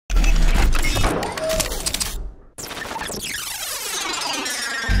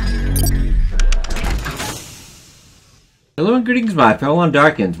Hello and greetings, my fellow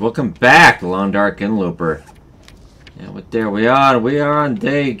Londarkans. Welcome back to Londark Interloper. And there we are. We are on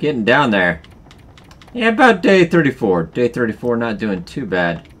day getting down there. Yeah, about day 34. Day 34, not doing too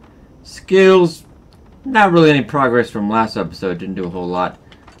bad. Skills, not really any progress from last episode. Didn't do a whole lot.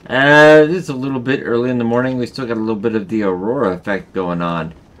 It's a little bit early in the morning. We still got a little bit of the Aurora effect going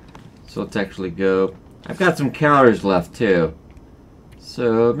on. So let's actually go. I've got some calories left too.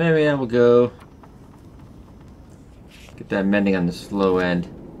 So maybe I will go get that mending on the slow end.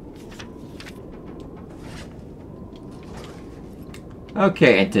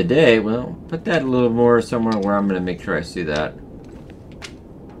 Okay, and today, well, put that a little more somewhere where I'm going to make sure I see that.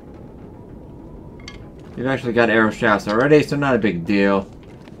 We've actually got arrow shafts already, so not a big deal.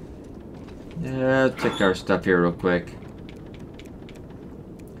 Yeah, let's check our stuff here real quick.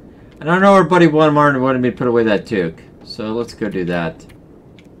 And I know our buddy One Martin wanted me to put away that toque, so let's go do that.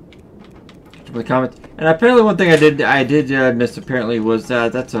 The comment. And apparently one thing I did miss apparently was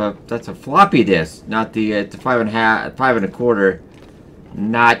that's a floppy disk, not the it's a 5 1/4,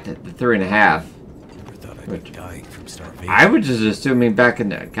 not the 3 1/2. Never thought I'd be dying from starvation. I was just assuming back in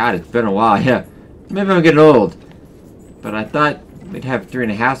the God, it's been a while. Yeah, maybe I'm getting old, but I thought we'd have 3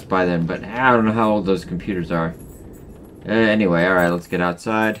 1/2 by then. But I don't know how old those computers are. Anyway, all right, let's get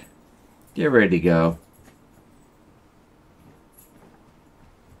outside. Get ready to go.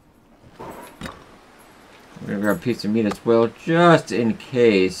 We're gonna grab a piece of meat as well, just in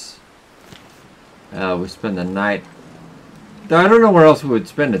case we spend the night. Though I don't know where else we would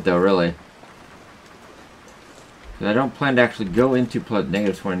spend it, though, really. I don't plan to actually go into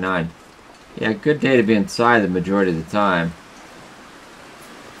 -29. Yeah, good day to be inside the majority of the time.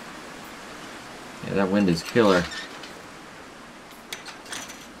 Yeah, that wind is killer.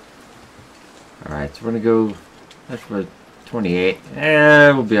 Alright, so we're gonna go. That's for 28.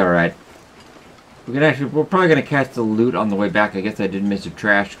 We'll be alright. We're probably gonna catch the loot on the way back. I guess I did miss a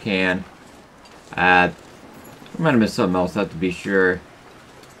trash can. I might have missed something else, I have to be sure.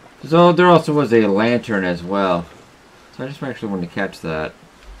 So there also was a lantern as well. So I just actually wanted to catch that.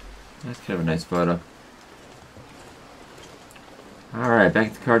 That's kind of a nice photo. Alright, back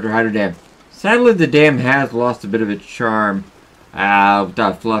at the Carter Hydro Dam. Sadly, the dam has lost a bit of its charm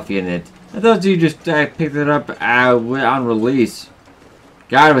without Fluffy in it. I thought you just picked it up on release.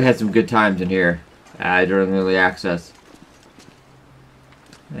 God, we had some good times in here during early access.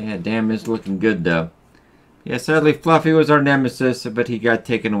 Yeah, dam is looking good though. Yeah, sadly Fluffy was our nemesis, but he got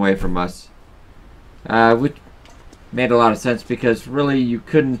taken away from us. Which made a lot of sense because really you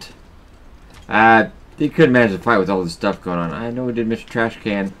couldn't manage to fight with all this stuff going on. I know we did miss a trash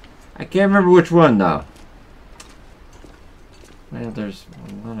can. I can't remember which one though. Well, there's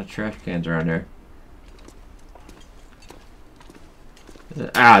a lot of trash cans around here.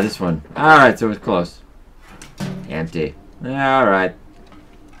 This one. Alright, so it was close. Empty. Alright.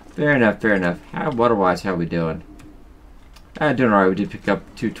 Fair enough, fair enough. Water-wise, how we doing? Doing alright. We did pick up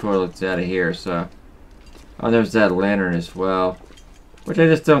 2 toilets out of here, so. Oh, there's that lantern as well. Which I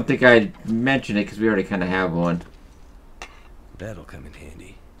just don't think I'd mention it, because we already kind of have one. That'll come in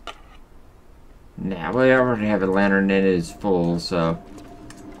handy. Nah, well, I already have a lantern and it is full, so.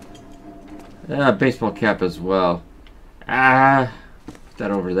 Baseball cap as well. That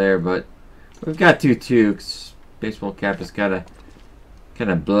over there, but we've got 2 toques. Baseball cap is kind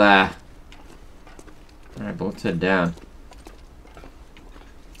of blah. Alright, but let's head down.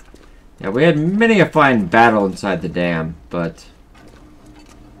 Yeah, we had many a fine battle inside the dam, but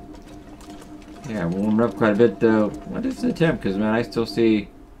yeah, warmed up quite a bit though. What is the temp? Because man, I still see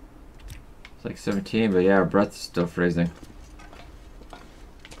it's like 17, but yeah, our breath is still freezing.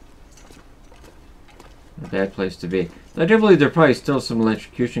 A bad place to be. I do believe there's probably still some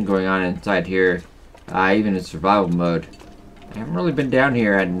electrocution going on inside here, even in survival mode. I haven't really been down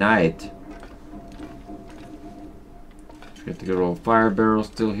here at night. Got the good old fire barrel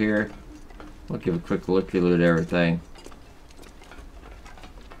still here. We'll give a quick looky-loo at everything.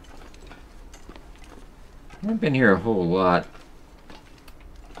 I haven't been here a whole lot.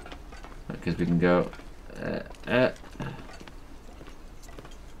 Because we can go.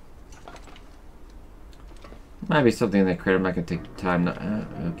 Might be something in that crate. I'm not gonna take time.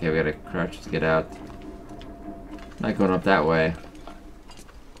 Okay, we gotta crouch to get out. Not going up that way.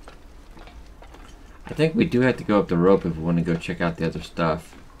 I think we do have to go up the rope if we want to go check out the other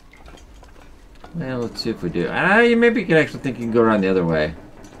stuff. Well, let's see if we do. Maybe you can actually think you can go around the other way.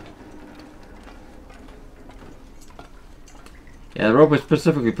 Yeah, the rope was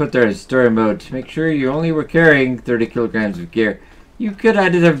specifically put there in story mode to make sure you only were carrying 30 kilograms of gear. You could, I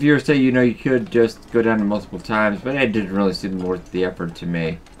did have viewers say, you know, you could just go down it multiple times, but it didn't really seem worth the effort to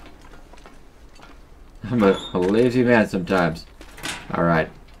me. I'm a lazy man sometimes. Alright.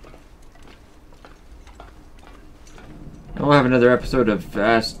 We'll have another episode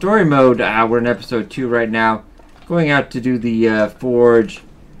of story mode. We're in episode 2 right now. Going out to do the forge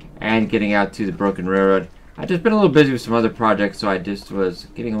and getting out to the broken railroad. I've just been a little busy with some other projects, so I just was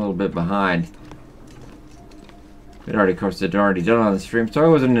getting a little bit behind. Of course, I'd already done on the stream, so I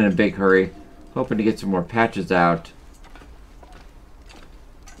wasn't in a big hurry. Hoping to get some more patches out.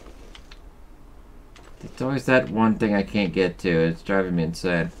 It's always that one thing I can't get to. It's driving me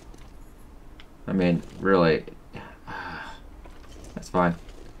insane. I mean, really. That's fine.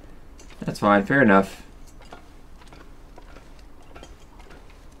 That's fine. Fair enough.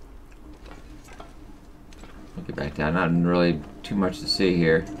 I'll get back down. Not really too much to see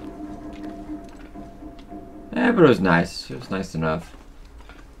here. Yeah, but it was nice. It was nice enough.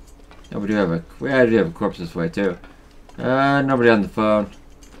 And we do have a corpse this way too. Nobody on the phone.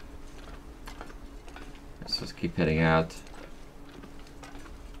 Let's just keep heading out.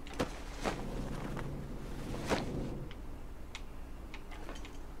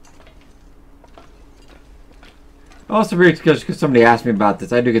 Also, because somebody asked me about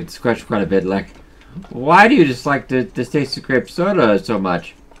this, I do get this question quite a bit. Like, why do you dislike the Tasty Grape soda so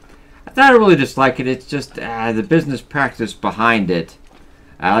much? I don't really dislike it. It's just the business practice behind it.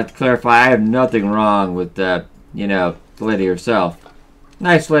 I'd like to clarify, I have nothing wrong with, you know, the lady herself.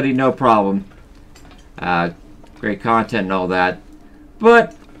 Nice lady, no problem. Great content and all that.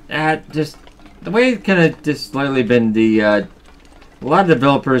 But, just, the way it kind of just lately been a lot of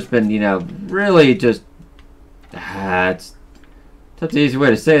developers been, you know, really just, it's such an easy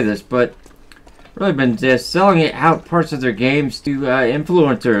way to say this, but really been just selling out parts of their games to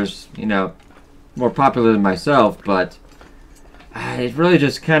influencers, you know, more popular than myself, but it's really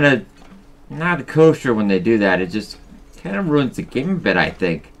just kind of not kosher when they do that. It just kind of ruins the game a bit, I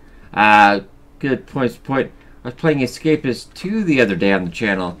think. Good point. I was playing Escapist 2 the other day on the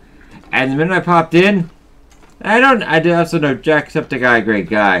channel, and the minute I popped in, I also know Jacksepticeye, great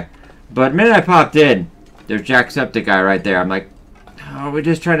guy, but the minute I popped in, there's Jacksepticeye right there. I'm like, oh, are we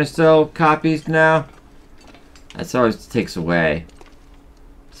just trying to sell copies now? That's always takes away.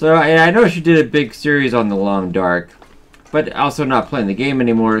 So I know she did a big series on the Long Dark, but also not playing the game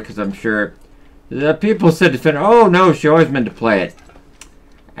anymore because I'm sure the people said to oh no, she always meant to play it.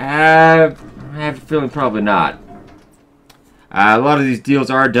 I have a feeling probably not. A lot of these deals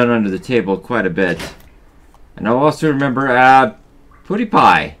are done under the table quite a bit. And I also remember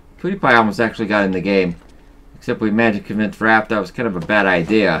PewDiePie. PewDiePie almost actually got in the game. Except we managed to convince Rap that was kind of a bad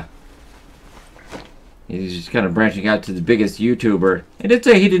idea. He's just kind of branching out to the biggest YouTuber. He did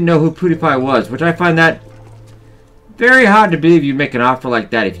say he didn't know who PewDiePie was, which I find that very hard to believe you'd make an offer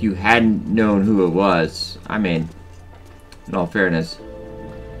like that if you hadn't known who it was. I mean, in all fairness.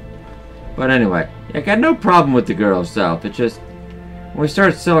 But anyway, I got no problem with the girl herself. It's just, when we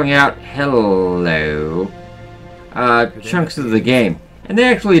start selling out, chunks of the game. And they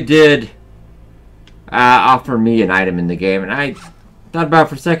actually did offer me an item in the game, and I thought about it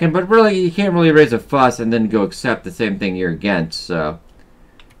for a second, but really, you can't really raise a fuss and then go accept the same thing you're against, so.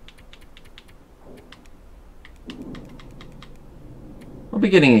 We'll be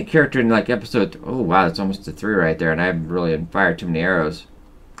getting a character in, like, episode, oh wow, that's almost a 3 right there, and I haven't really fired too many arrows.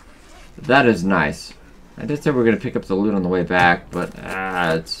 That is nice. I did say we were going to pick up the loot on the way back, but,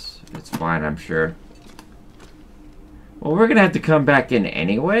 it's fine, I'm sure. Well, we're going to have to come back in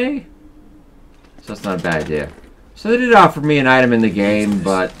anyway? So that's not a bad idea. So they did offer me an item in the game,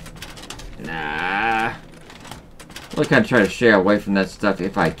 but nah. I'll kind of try to stay away from that stuff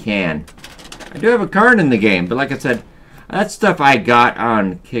if I can. I do have a card in the game, but like I said, that stuff I got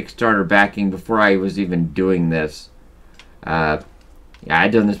on Kickstarter backing before I was even doing this. Yeah,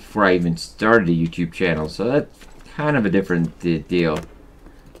 I'd done this before I even started a YouTube channel, so that's kind of a different deal.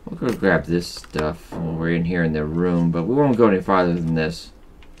 We'll go grab this stuff while we're in here in the room, but we won't go any farther than this.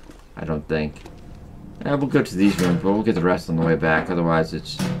 I don't think. We'll go to these rooms, but we'll get the rest on the way back. Otherwise,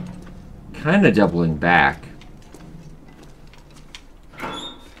 it's kind of doubling back. I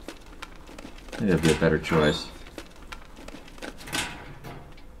think that'd be a better choice.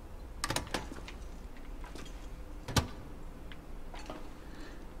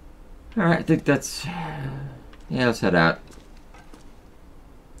 Alright, I think that's... yeah, let's head out.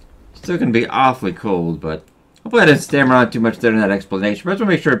 Still gonna be awfully cold, but hopefully I didn't stammer on too much there in that explanation. But I just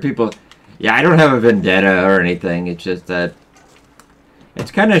want to make sure people... yeah, I don't have a vendetta or anything. It's just that...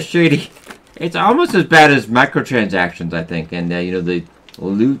 it's kind of shady. It's almost as bad as microtransactions, I think. And, you know, the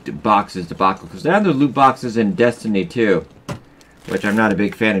loot boxes debacle. Because now there's loot boxes in Destiny 2. Which I'm not a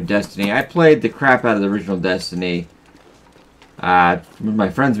big fan of Destiny. I played the crap out of the original Destiny. My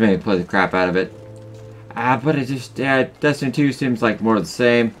friends made me play the crap out of it. But it just, Destiny 2 seems like more of the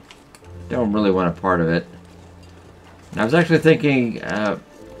same. Don't really want a part of it. And I was actually thinking, how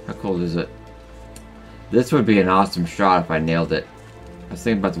cold is it? This would be an awesome shot if I nailed it. I was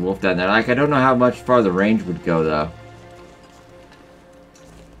thinking about the wolf down there. Like, I don't know how much far the range would go, though.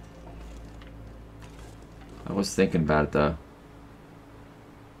 I was thinking about it, though.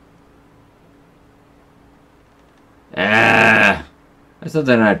 That's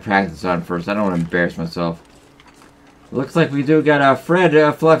something I'd practice on first. I don't want to embarrass myself. Looks like we do got Fred,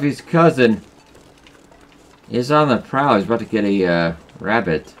 Fluffy's cousin. He's on the prowl. He's about to get a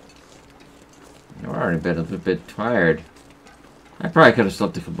rabbit. We're already a little bit tired. I probably could have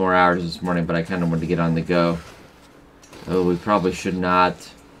slept a couple more hours this morning, but I kind of wanted to get on the go. Oh, we probably should not.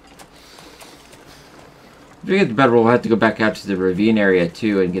 If we get to bed, we'll have to go back out to the ravine area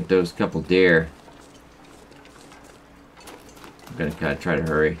too and get those couple deer. I'm gonna kind of try to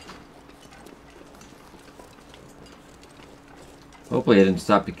hurry. Hopefully I didn't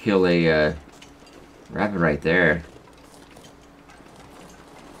stop to kill a rabbit right there.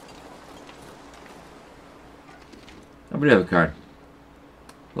 Nobody have a card.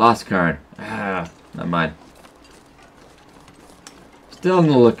 Lost card. Ah, not mine. Still on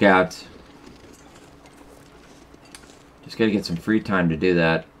the lookout. Just gotta get some free time to do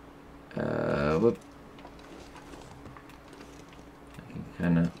that. Whoop. I can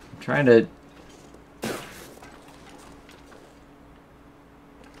kinda, I'm trying to.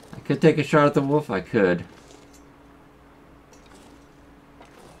 I could take a shot at the wolf, I could.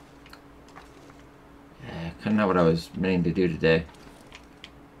 Kind of not what I was meaning to do today.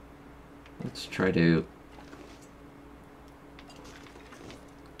 Let's try to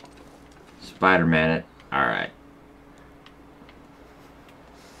Spider-Man it. Alright.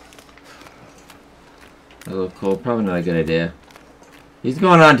 A little cold. Probably not a good idea. He's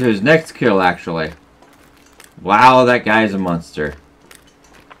going on to his next kill, actually. Wow, that guy's a monster.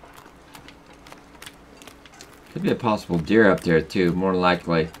 Could be a possible deer up there, too. More than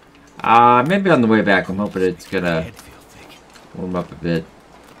likely. Maybe on the way back. I'm hoping it's gonna warm up a bit.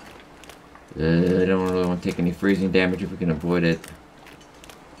 I don't really want to take any freezing damage if we can avoid it.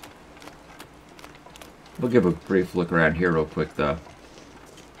 We'll give a brief look around here real quick, though.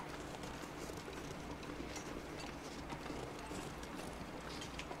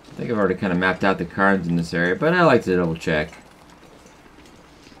 I think I've already kind of mapped out the cards in this area, but I like to double check.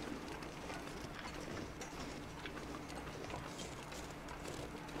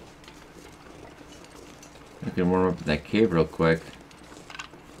 I can warm up in that cave real quick.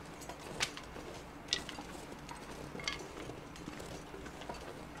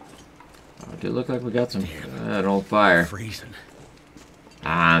 Oh, it look like we got some an old fire. Freezing.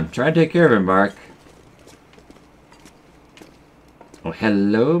 I'm trying to take care of him, Mark. Oh,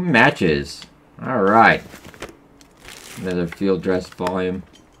 hello, matches. All right. Another field dress volume.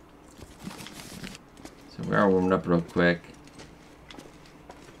 So we are warming up real quick.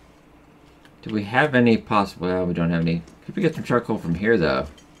 Do we have any possible... Well, we don't have any. Could we get some charcoal from here, though?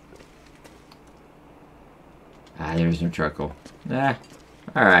 There's no charcoal.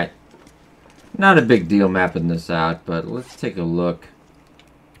 Alright. Not a big deal mapping this out, but let's take a look.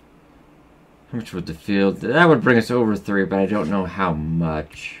 How much would the field... That would bring us over 3, but I don't know how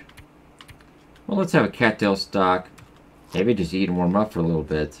much. Well, let's have a cattail stock. Maybe just eat and warm up for a little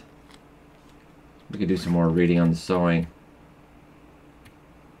bit. We could do some more reading on the sewing.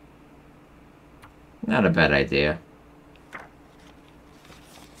 Not a bad idea.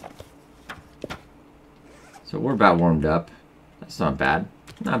 So we're about warmed up. That's not bad.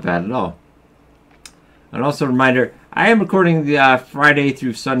 Not bad at all. And also a reminder, I am recording the Friday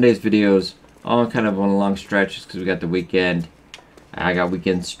through Sundays videos all kind of on a long stretch because we got the weekend. I got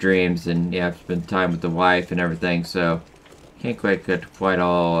weekend streams and yeah, I've spent time with the wife and everything, so can't quite get quite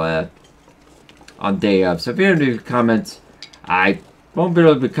all on day of. So if you have any comments, I won't be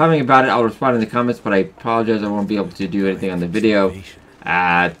able to be commenting about it. I'll respond in the comments, but I apologize I won't be able to do anything on the video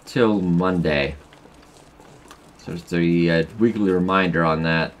till Monday. So just a weekly reminder on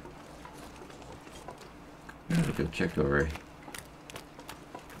that. I'm gonna go check over,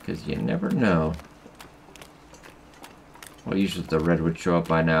 because you never know. Well, usually the red would show up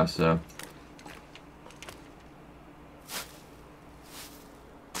by now, so.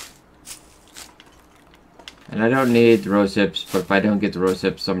 And I don't need the rose hips, but if I don't get the rose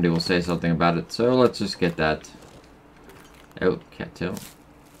hips, somebody will say something about it. So let's just get that. Oh, cattail.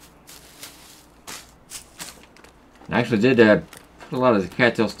 I actually did put a lot of the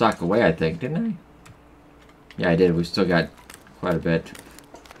cattail stock away, I think, didn't I? Yeah, I did. We still got quite a bit.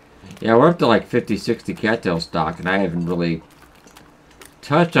 Yeah, we're up to like 50, 60 cattail stock, and I haven't really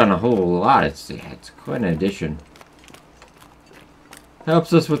touch on a whole lot. It's quite an addition.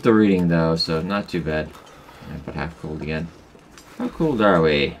 Helps us with the reading though, so not too bad. Yeah, but half cold again. How cold are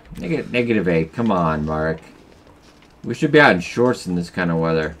we? -8. Come on, Mark. We should be out in shorts in this kind of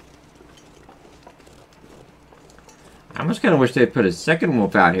weather. I almost kind of wish they'd put a second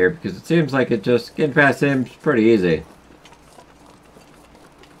wolf out here because it seems like it just getting past him is pretty easy.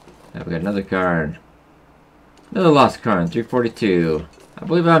 Now we got another Karn. Another lost Karn, 342. I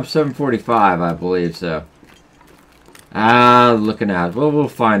believe I'm 745, I believe so. Looking out. Well, we'll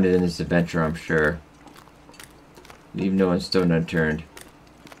find it in this adventure, I'm sure. Leave no one stone unturned.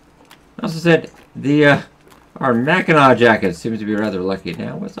 I also said, our Mackinac jacket seems to be rather lucky.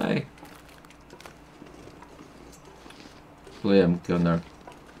 Now, was I? Hopefully I'm going there.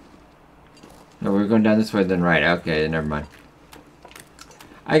 No, we're going down this way, then right. Okay, never mind.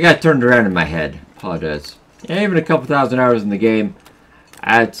 I got turned around in my head. Apologize. Yeah, even a couple thousand hours in the game,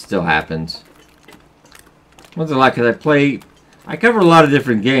 it still happens. One thing I like is I cover a lot of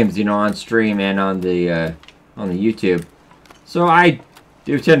different games, you know, on stream and on the YouTube. So I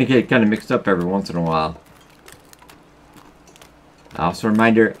do tend to get kind of mixed up every once in a while. Also, a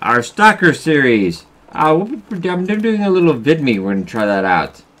reminder, our Stalker series. I'm doing a little vidme. We're gonna try that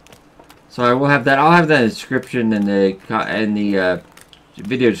out. So I will have that. I'll have that in the description in the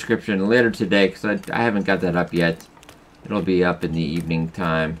video description later today because I haven't got that up yet. It'll be up in the evening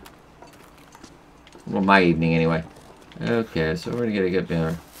time. Well, my evening anyway. Okay, so we're gonna get a good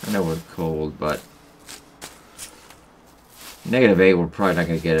better. I know we're cold, but -8. We're probably not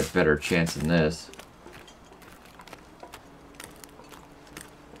gonna get a better chance than this.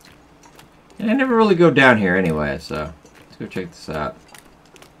 And I never really go down here anyway, so let's go check this out.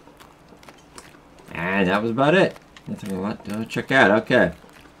 And that was about it. Nothing a lot to check out. Okay.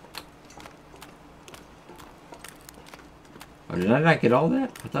 Oh, did I not get all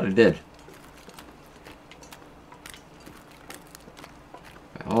that? I thought I did.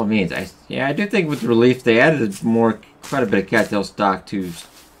 By all means, I do think with Relief they added quite a bit of cattail stock to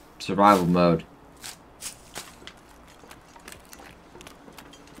survival mode.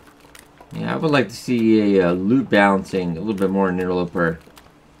 Yeah, I would like to see a loot balancing a little bit more in Interloper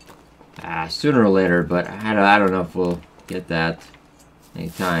sooner or later, but I don't know if we'll get that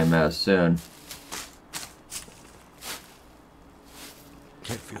anytime soon.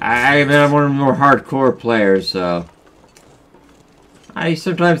 I'm one of the more hardcore players, so I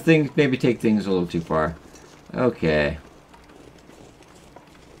sometimes think maybe take things a little too far. Okay.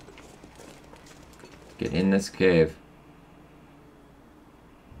 Get in this cave.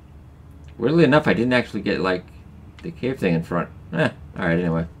 Weirdly enough, I didn't actually get, like, the cave thing in front. Alright,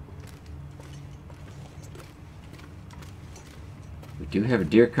 anyway. We do have a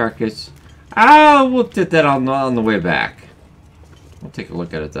deer carcass. We'll get that on the way back. We'll take a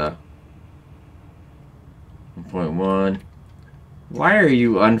look at it, though. 1.1. Why are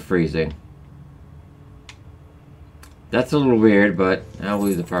you unfreezing? That's a little weird, but I'll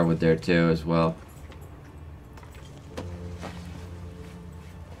leave the firewood there, too, as well.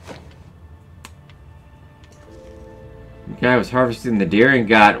 Guy was harvesting the deer and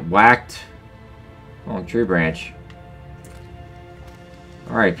got whacked on a tree branch.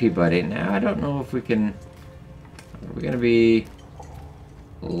 R.I.P. buddy. Now I don't know if we can. Are we gonna be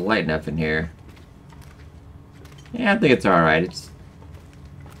light enough in here? Yeah, I think it's all right. It's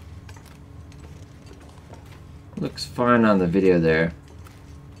looks fine on the video there.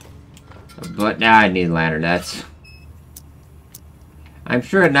 But now I need a lantern. I'm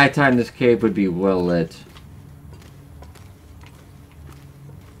sure at nighttime this cave would be well lit.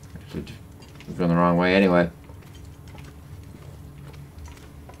 We're going the wrong way anyway.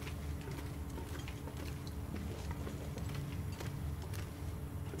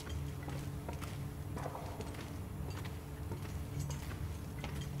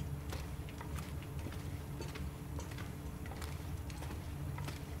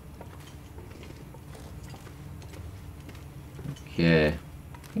 Okay.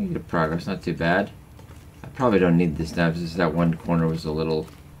 Good progress, not too bad. I probably don't need this now because that one corner was a little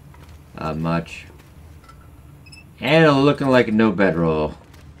much. And looking like no bedroll.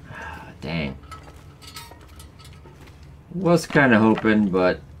 Dang. Was kind of hoping,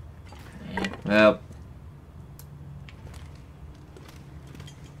 but well,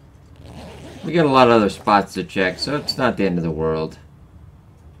 we got a lot of other spots to check, so it's not the end of the world.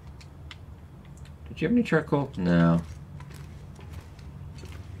 Did you have any charcoal? No.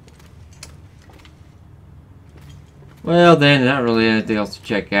 Well then, not really anything else to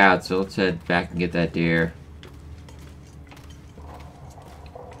check out, so let's head back and get that deer.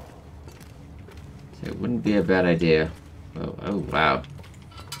 So it wouldn't be a bad idea. Oh wow.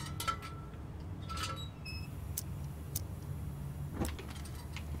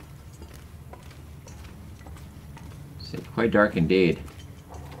 quite dark indeed.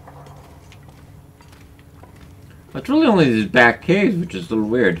 It's really only these back caves, which is a little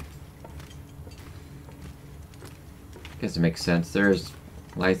weird. Guess it makes sense. There's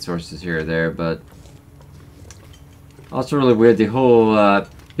light sources here or there, but also really weird. The whole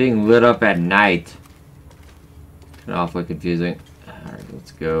being lit up at night. Kind of awfully confusing. Alright,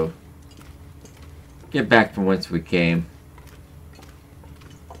 let's go. Get back from whence we came.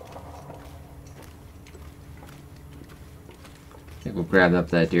 I think we'll grab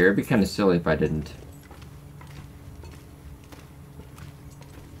up that deer. It'd be kind of silly if I didn't.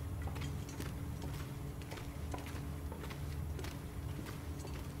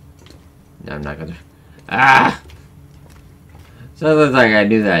 No, I'm not gonna. Ah! So it looks like I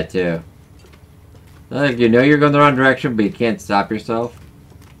knew that too. Like you know you're going the wrong direction, but you can't stop yourself.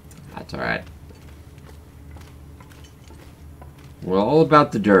 That's alright. We're all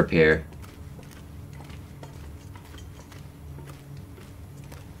about the derp here.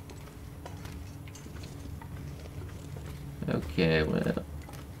 Okay, well.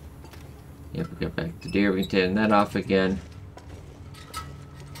 Yep, we got back to deer. We can turn that off again.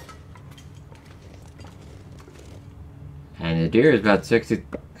 And the deer is about 60.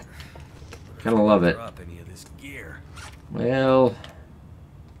 Kind of love it. Well,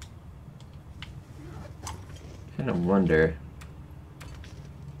 kind of wonder.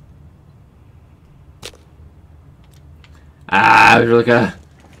 I was really gonna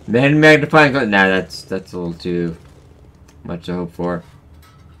magnifying glass. Nah, that's a little too much to hope for.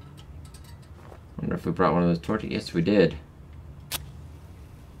 Wonder if we brought one of those torches. Yes, we did.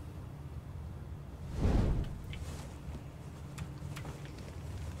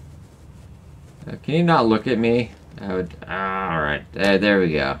 Can you not look at me? I would. Alright. There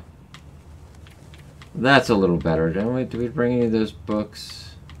we go. That's a little better. Don't we? Do we bring any of those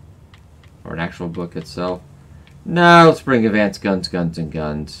books? Or an actual book itself? No, let's bring advanced guns, and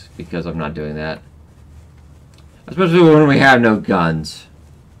guns. Because I'm not doing that. Especially when we have no guns.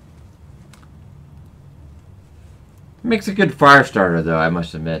 Makes a good fire starter, though, I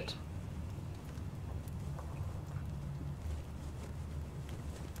must admit.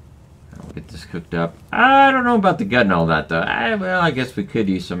 Get this cooked up. I don't know about the gun and all that, though. Well, I guess we could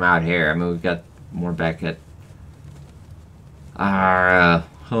use some out here. I mean, we've got more back at our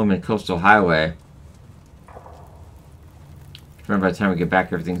home in Coastal Highway. Remember, by the time we get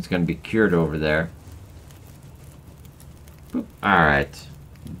back, everything's going to be cured over there. Boop. Alright.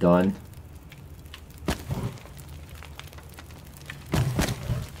 Done.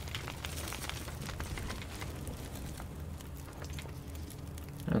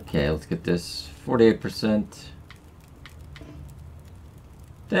 Okay, let's get this 48%.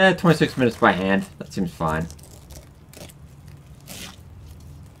 26 minutes by hand. That seems fine.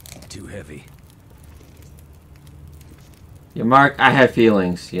 Too heavy. Yeah, Mark, I have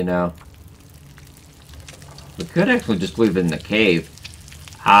feelings, you know. We could actually just leave it in the cave.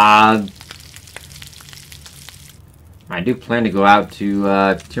 I do plan to go out to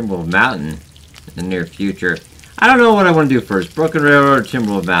Timberwolf Mountain in the near future. I don't know what I want to do first, Broken Railroad or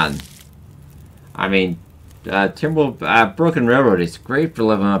Timberwolf Mountain. I mean, Broken Railroad is great for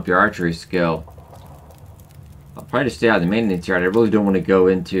leveling up your archery skill. I'll probably just stay out of the maintenance yard. I really don't want to go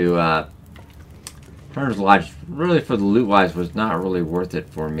into Hunter's Lodge. Really, for the loot-wise, was not really worth it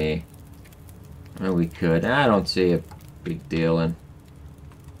for me. I mean, we could. I don't see a big deal in.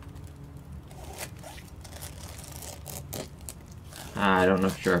 I don't know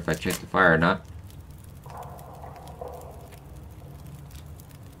for sure if I checked the fire or not.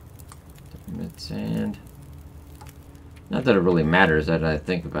 Sand. Not that it really matters that I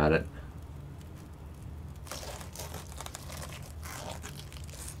think about it.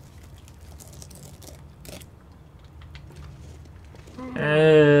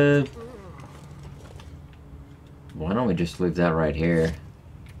 Why don't we just leave that right here?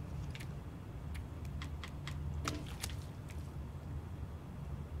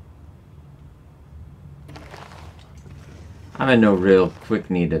 I'm in no real quick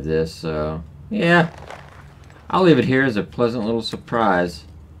need of this, so yeah. I'll leave it here as a pleasant little surprise.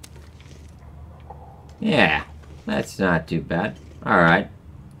 Yeah, that's not too bad. Alright.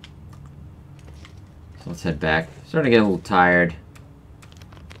 So let's head back. Starting to get a little tired.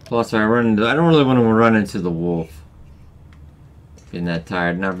 Plus, I don't really want to run into the wolf. Getting that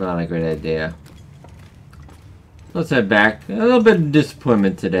tired, not a great idea. Let's head back. A little bit of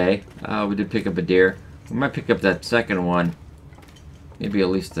disappointment today. We did pick up a deer. We might pick up that second one. Maybe at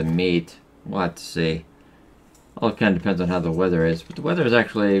least the meat. We'll have to see. All kind of depends on how the weather is. But the weather is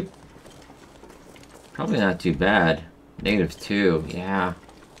actually probably not too bad. -2, yeah.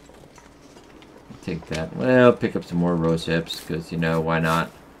 take that. Well, pick up some more rose hips, because, you know, why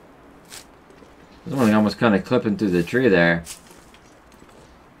not? There's one almost kind of clipping through the tree there.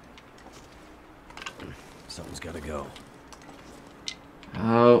 Something's gotta go.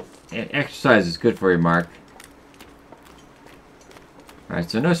 Oh, exercise is good for you, Mark. Alright,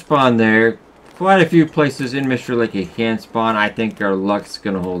 so no spawn there. Quite a few places in Mystery Lake you can spawn. I think our luck's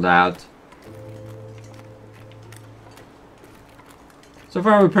gonna hold out. So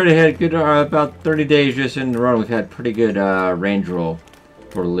far, we've pretty had good, about 30 days just in a row. We've had pretty good range roll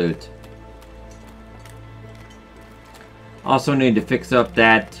for loot. Also need to fix up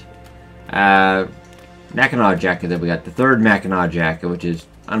that Mackinac jacket that we got. The third Mackinac jacket, which is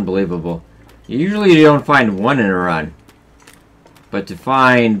unbelievable. Usually you don't find one in a run. But to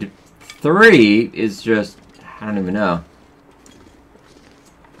find 3 is just, I don't even know.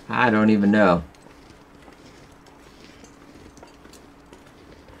 I don't even know.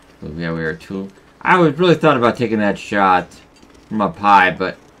 Yeah, we are two. I was really thought about taking that shot from up high,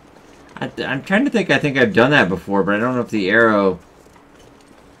 but I'm trying to think. I think I've done that before, but I don't know if the arrow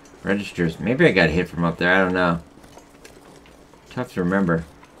registers. Maybe I got hit from up there. I don't know. Tough to remember.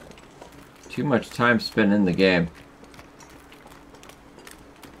 Too much time spent in the game.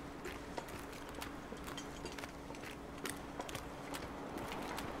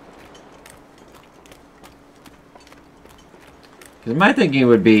 Because my thinking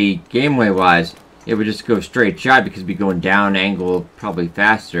would be, gameway wise, it would just go straight shot because it'd be going down angle probably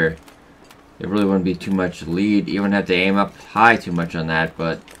faster. It really wouldn't be too much lead. You wouldn't have to aim up high too much on that,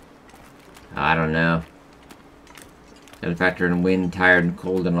 but I don't know. Gotta factor in wind, tired, and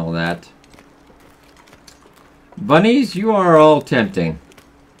cold and all that. Bunnies, you are all tempting.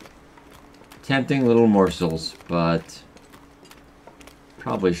 Tempting little morsels, but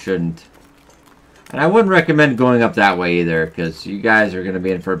probably shouldn't. And I wouldn't recommend going up that way either, because you guys are going to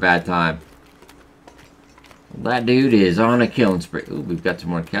be in for a bad time. That dude is on a killing spree. Ooh, we've got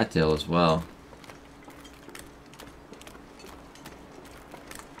some more cattail as well.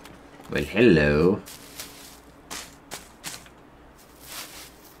 Well, hello.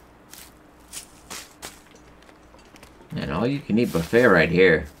 And all you can eat buffet right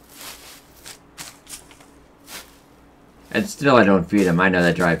here. And still I don't feed him. I know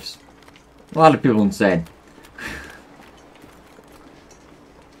that drives a lot of people insane.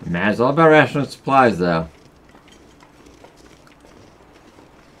 Man, it's all about rational supplies, though.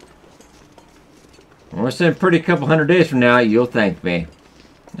 When we're saying pretty couple 100 days from now, you'll thank me.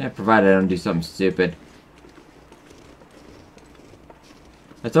 Yeah, provided I don't do something stupid.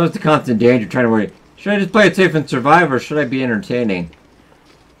 That's always the constant danger, trying to worry. Should I just play it safe and survive, or should I be entertaining?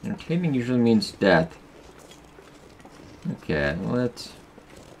 Entertaining usually means death. Okay, well that's...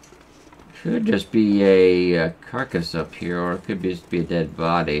 Could just be a carcass up here, or it could just be a dead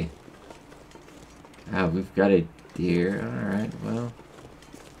body. Ah, we've got a deer. Alright, well.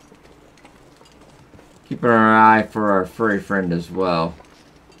 Keeping our eye for our furry friend as well.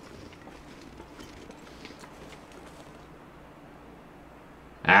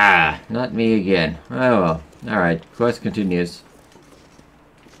 Ah, not me again. Oh well. Alright, quest continues.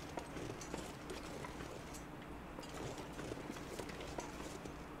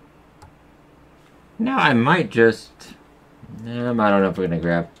 Now I might just... I don't know if we're going to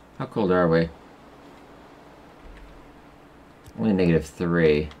grab... How cold are we? Only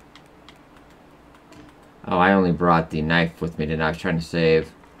 -3. Oh, I only brought the knife with me, didn't I? I was trying to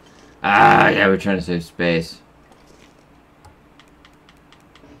save... Ah, yeah, we're trying to save space.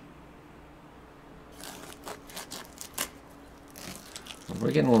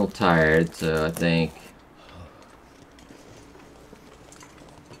 We're getting a little tired, so I think...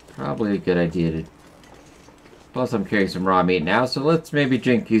 Probably a good idea to... Plus, I'm carrying some raw meat now, so let's maybe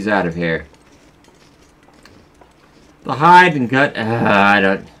drink these out of here. The hide and gut... I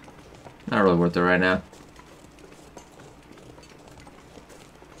don't... Not really worth it right now.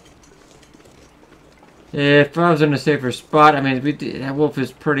 If I was in a safer spot, I mean, that wolf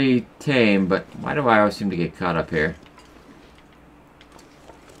is pretty tame, but why do I always seem to get caught up here?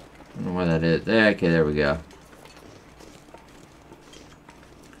 I don't know where that is. Okay, there we go.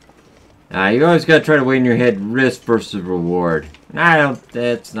 You always gotta try to weigh in your head risk versus reward. I don't...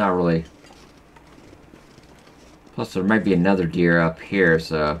 That's not really... Plus, there might be another deer up here,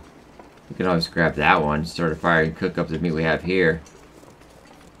 so... We can always grab that one, start a fire, and cook up the meat we have here.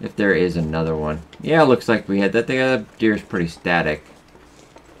 If there is another one. Yeah, it looks like we had... That thing, that deer's pretty static.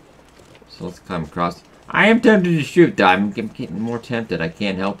 So let's climb across. I am tempted to shoot, though. I'm getting more tempted. I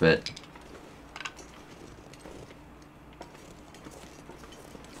can't help it.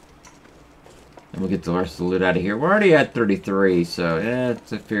 We'll get the rest of the loot out of here. We're already at 33, so yeah,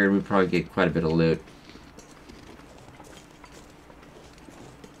 I figured we'd probably get quite a bit of loot.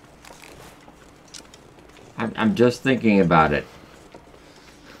 I'm just thinking about it.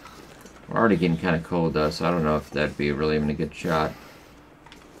 We're already getting kind of cold though, so I don't know if that'd be really even a good shot.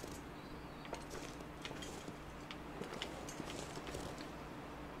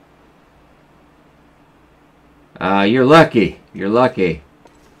 You're lucky. You're lucky.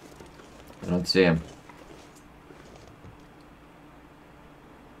 I don't see him.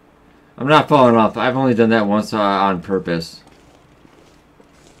 I'm not falling off. I've only done that once on purpose.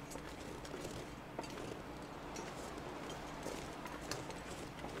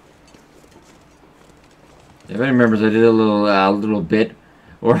 If anyone remembers, I did a little bit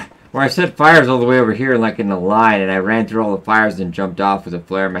where I set fires all the way over here, like in a line, and I ran through all the fires and jumped off with a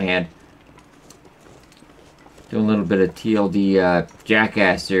flare in my hand. Doing a little bit of TLD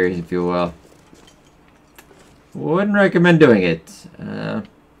Jackass series, if you will. Wouldn't recommend doing it. Yeah,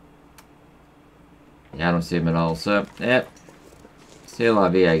 I don't see him at all. So, yep. C'est la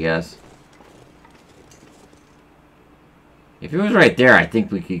vie, I guess. If he was right there, I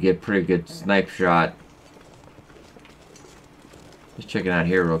think we could get a pretty good snipe shot. Just checking out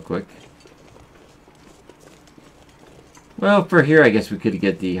here real quick. Well, for here, I guess we could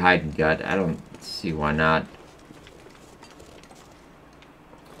get the hide and gut. I don't see why not.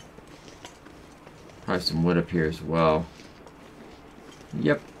 Probably some wood up here as well.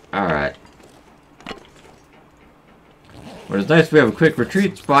 Yep. Alright. Well, it's nice we have a quick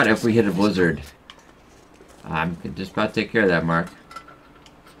retreat spot if we hit a blizzard. I'm just about to take care of that, Mark.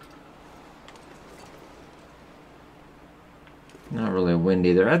 Not really a wind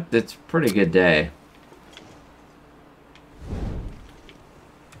either. It's a pretty good day.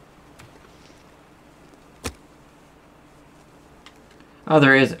 Oh,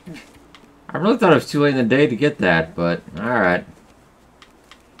 there is. I really thought it was too late in the day to get that, but alright.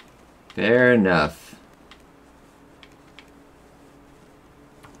 Fair enough.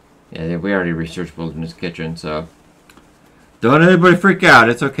 Yeah, we already researched Wilderness Kitchen, so... Don't anybody freak out,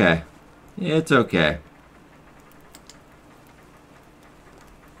 it's okay. It's okay.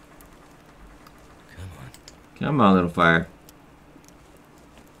 Come on, little fire.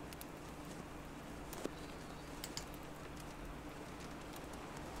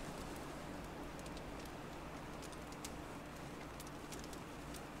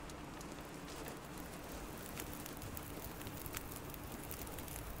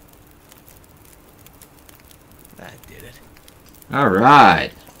 That did it. All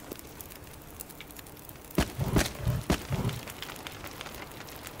right.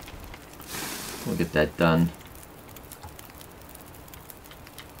 We'll get that done.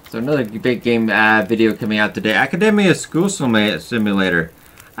 So another big game video coming out today. Academia School Simulator.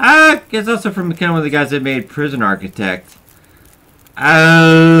 It's also from kind of one of the guys that made Prison Architect.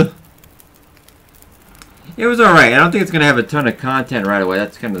 It was alright. I don't think it's going to have a ton of content right away.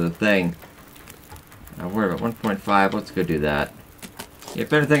 That's kind of the thing. We're at 1.5. Let's go do that.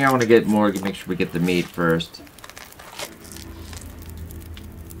 If anything, I want to get more. Make sure we get the meat first.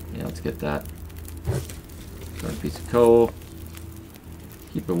 Yeah, let's get that. Throw a piece of coal.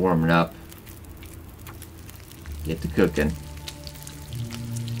 Keep it warming up. Get to cooking.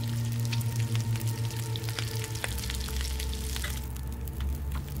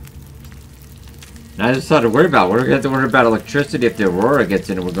 Now I just thought to worry about. We're going to have to worry about electricity if the aurora gets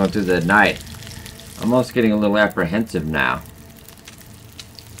in and we're going through the night. I'm almost getting a little apprehensive now.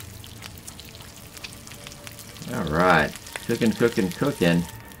 Alright. Cooking, cooking, cooking.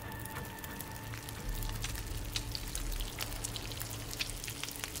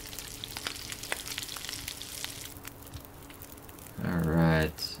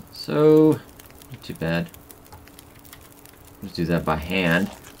 Alright. So, not too bad. Let's do that by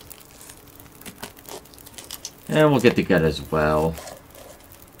hand. And we'll get the gut as well.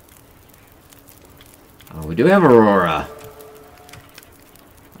 Oh, we do have Aurora.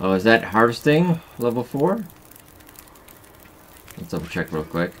 Oh, is that harvesting level 4? Let's double check real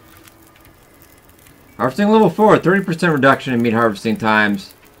quick. Harvesting level 4, 30% reduction in meat harvesting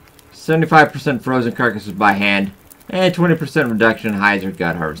times, 75% frozen carcasses by hand, and 20% reduction in hides or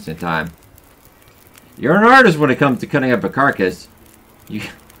gut harvesting time. You're an artist when it comes to cutting up a carcass. I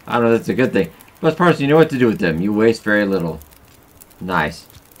don't know, that's a good thing. Best part is you know what to do with them. You waste very little. Nice.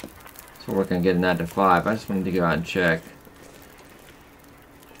 So we're working on getting that to 5. I just wanted to go out and check.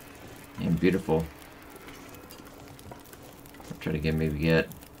 And beautiful. I'll try to maybe get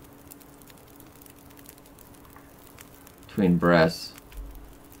between breasts.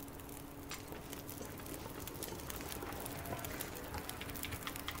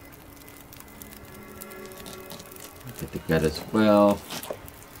 Get the gut as well.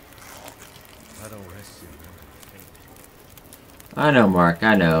 I don't rest you. I know, Mark.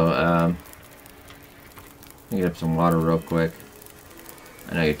 I know. Let me get up some water real quick.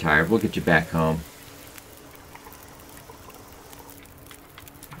 I know you're tired. We'll get you back home.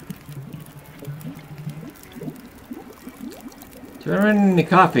 So we haven't had any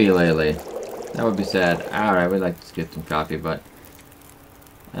coffee lately. That would be sad. Alright, we'd like to get some coffee, but...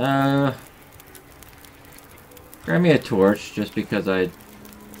 grab me a torch, just because well,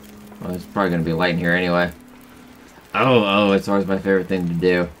 it's probably going to be light in here anyway. Oh, it's always my favorite thing to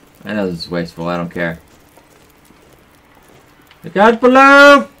do. I know this is wasteful, I don't care. Look out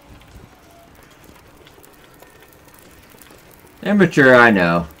below! Immature, I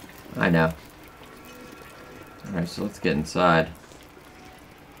know. I know. Alright, so let's get inside.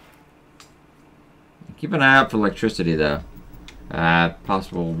 Keep an eye out for electricity, though.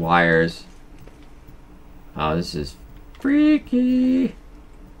 Possible wires. Oh, this is freaky.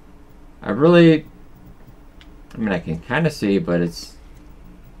 I mean, I can kind of see, but it's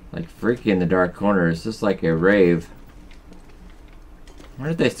like freaky in the dark corner. It's just like a rave. I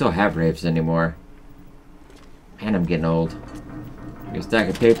wonder if they still have raves anymore. Man, I'm getting old. A stack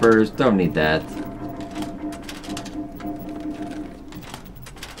of papers. Don't need that.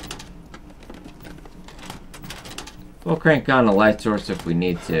 We'll crank on a light source if we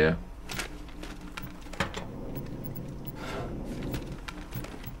need to.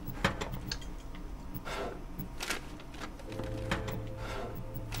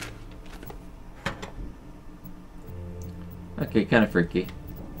 Okay, kind of freaky.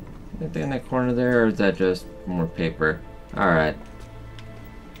 Anything in that corner there, or is that just more paper? Alright.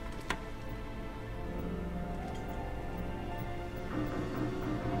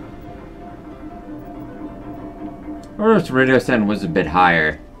 Or if the radio sound was a bit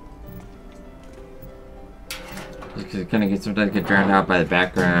higher. Just because it kind of sometimes get drowned out by the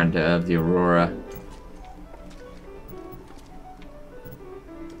background of the aurora.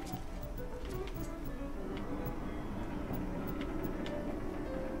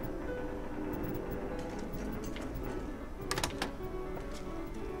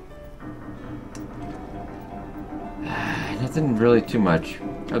 Nothing really too much.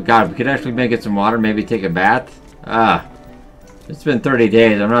 Oh god, we could actually make it some water, maybe take a bath. It's been 30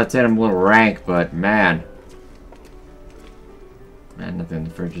 days. I'm not saying I'm a little rank, but man. Man, nothing in the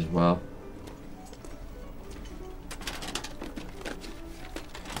fridge as well.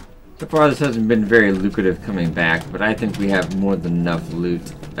 So far, this hasn't been very lucrative coming back, but I think we have more than enough loot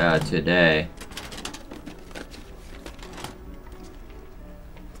today.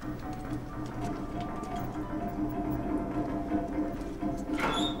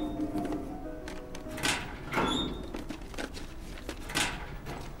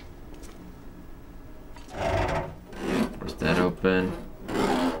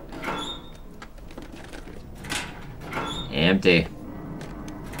 Empty.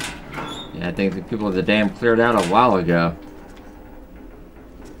 Yeah, I think the people of the dam cleared out a while ago.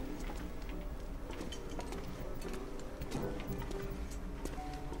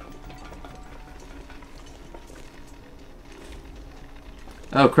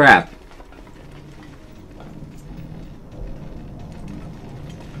 Oh crap.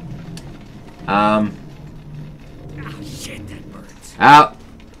 Oh shit, that burns. Oh,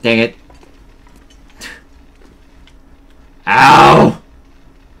 dang it. Ow!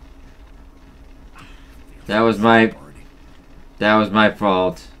 That was my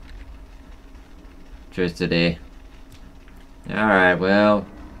fault. Electricity. Alright, well.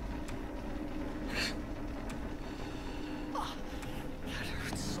 That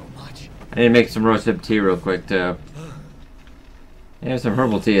hurts so much. I need to make some rosehip tea real quick, too. And some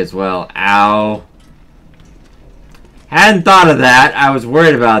herbal tea as well. Ow. Hadn't thought of that. I was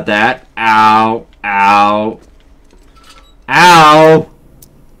worried about that. Ow. Ow. Ow!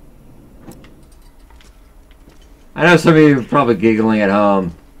 I know some of you are probably giggling at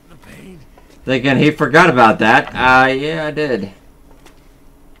home. Thinking he forgot about that. Yeah, I did.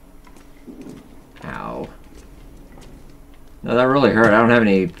 Ow. No, that really hurt. I don't have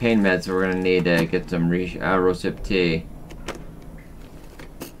any pain meds, so we're going to need to get some rosehip tea.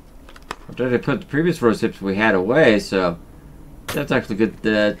 I tried to put the previous rosehips we had away, so that's actually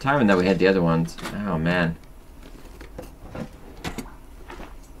good timing that we had the other ones. Oh, man.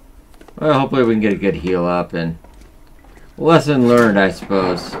 Well, hopefully we can get a good heal up, and lesson learned, I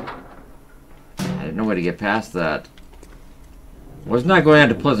suppose. I didn't know way to get past that. Was not going out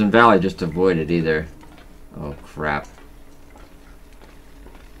to Pleasant Valley just to avoid it either. Oh, crap.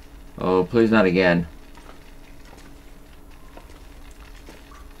 Oh, please not again.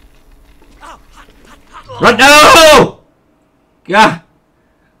 Run! No! God!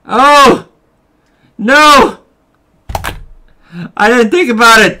 Oh! No! I didn't think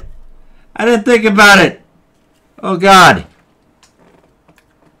about it! I didn't think about it! Oh God!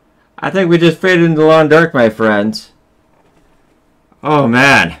 I think we just faded into the long dark, my friends. Oh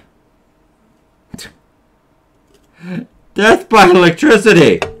man. Death by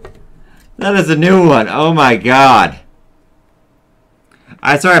electricity! That is a new one. Oh my God.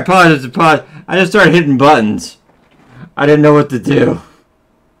 I apologize. I just started hitting buttons. I didn't know what to do.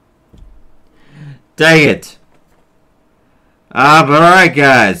 Dang it. But alright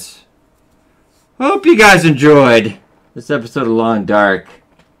guys. Hope you guys enjoyed this episode of Long Dark.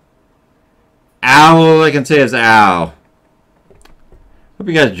 All I can say is ow. Hope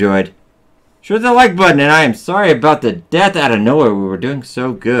you guys enjoyed. Sure the like button, and I am sorry about the death out of nowhere. We were doing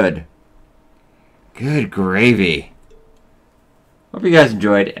so good. Good gravy. Hope you guys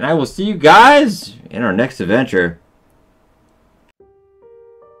enjoyed, and I will see you guys in our next adventure.